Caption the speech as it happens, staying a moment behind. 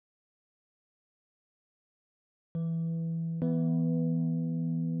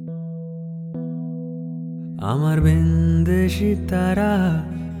আমার বিন্দেশি তারা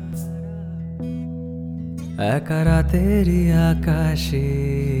একা রাতেরই আকাশে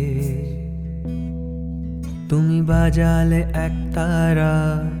তুমি বাজালে এক তারা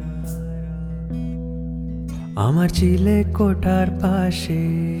আমার চিলে কোঠার পাশে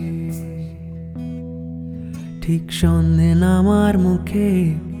ঠিক সন্ধে নামার মুখে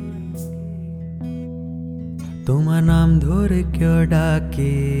তোমার নাম ধরে কেউ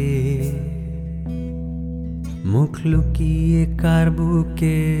ডাকে মুখ লুকিয়ে কার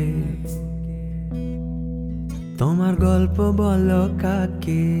বুকে তোমার গল্প বলো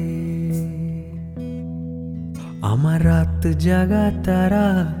কাকে আমার রাত জাগা তারা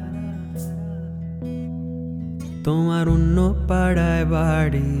তোমার অন্য পাড়ায়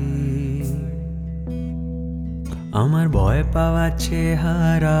বাড়ি আমার ভয় পাওয়া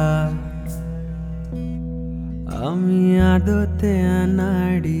চেহারা আমি আদতে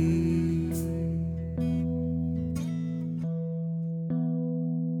আনাড়ি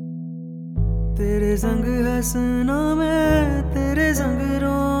तेरे संग हंसना मैं तेरे संग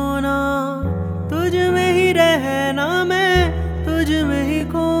रोना तुझ में ही रहना मैं तुझ में ही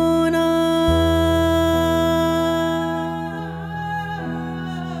खोना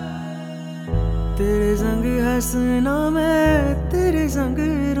तेरे संग हंसना मैं तेरे संग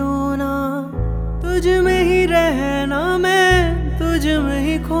रोना तुझ में ही रहना मैं तुझ में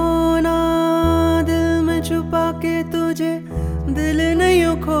ही खोना दिल में छुपा के तुझे दिल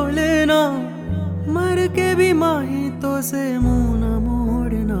नहीं खोलना मर के भी माही तो से मुंह न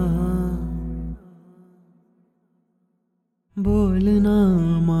मोड़ना बोलना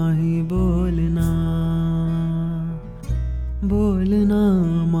माही बोलना बोलना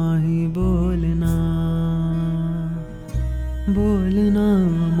माही बोलना बोलना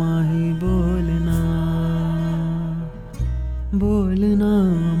माही बोलना बोलना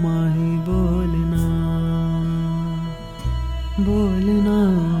माही बोलना बोलना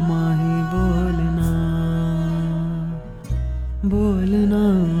माही बोलना बोलना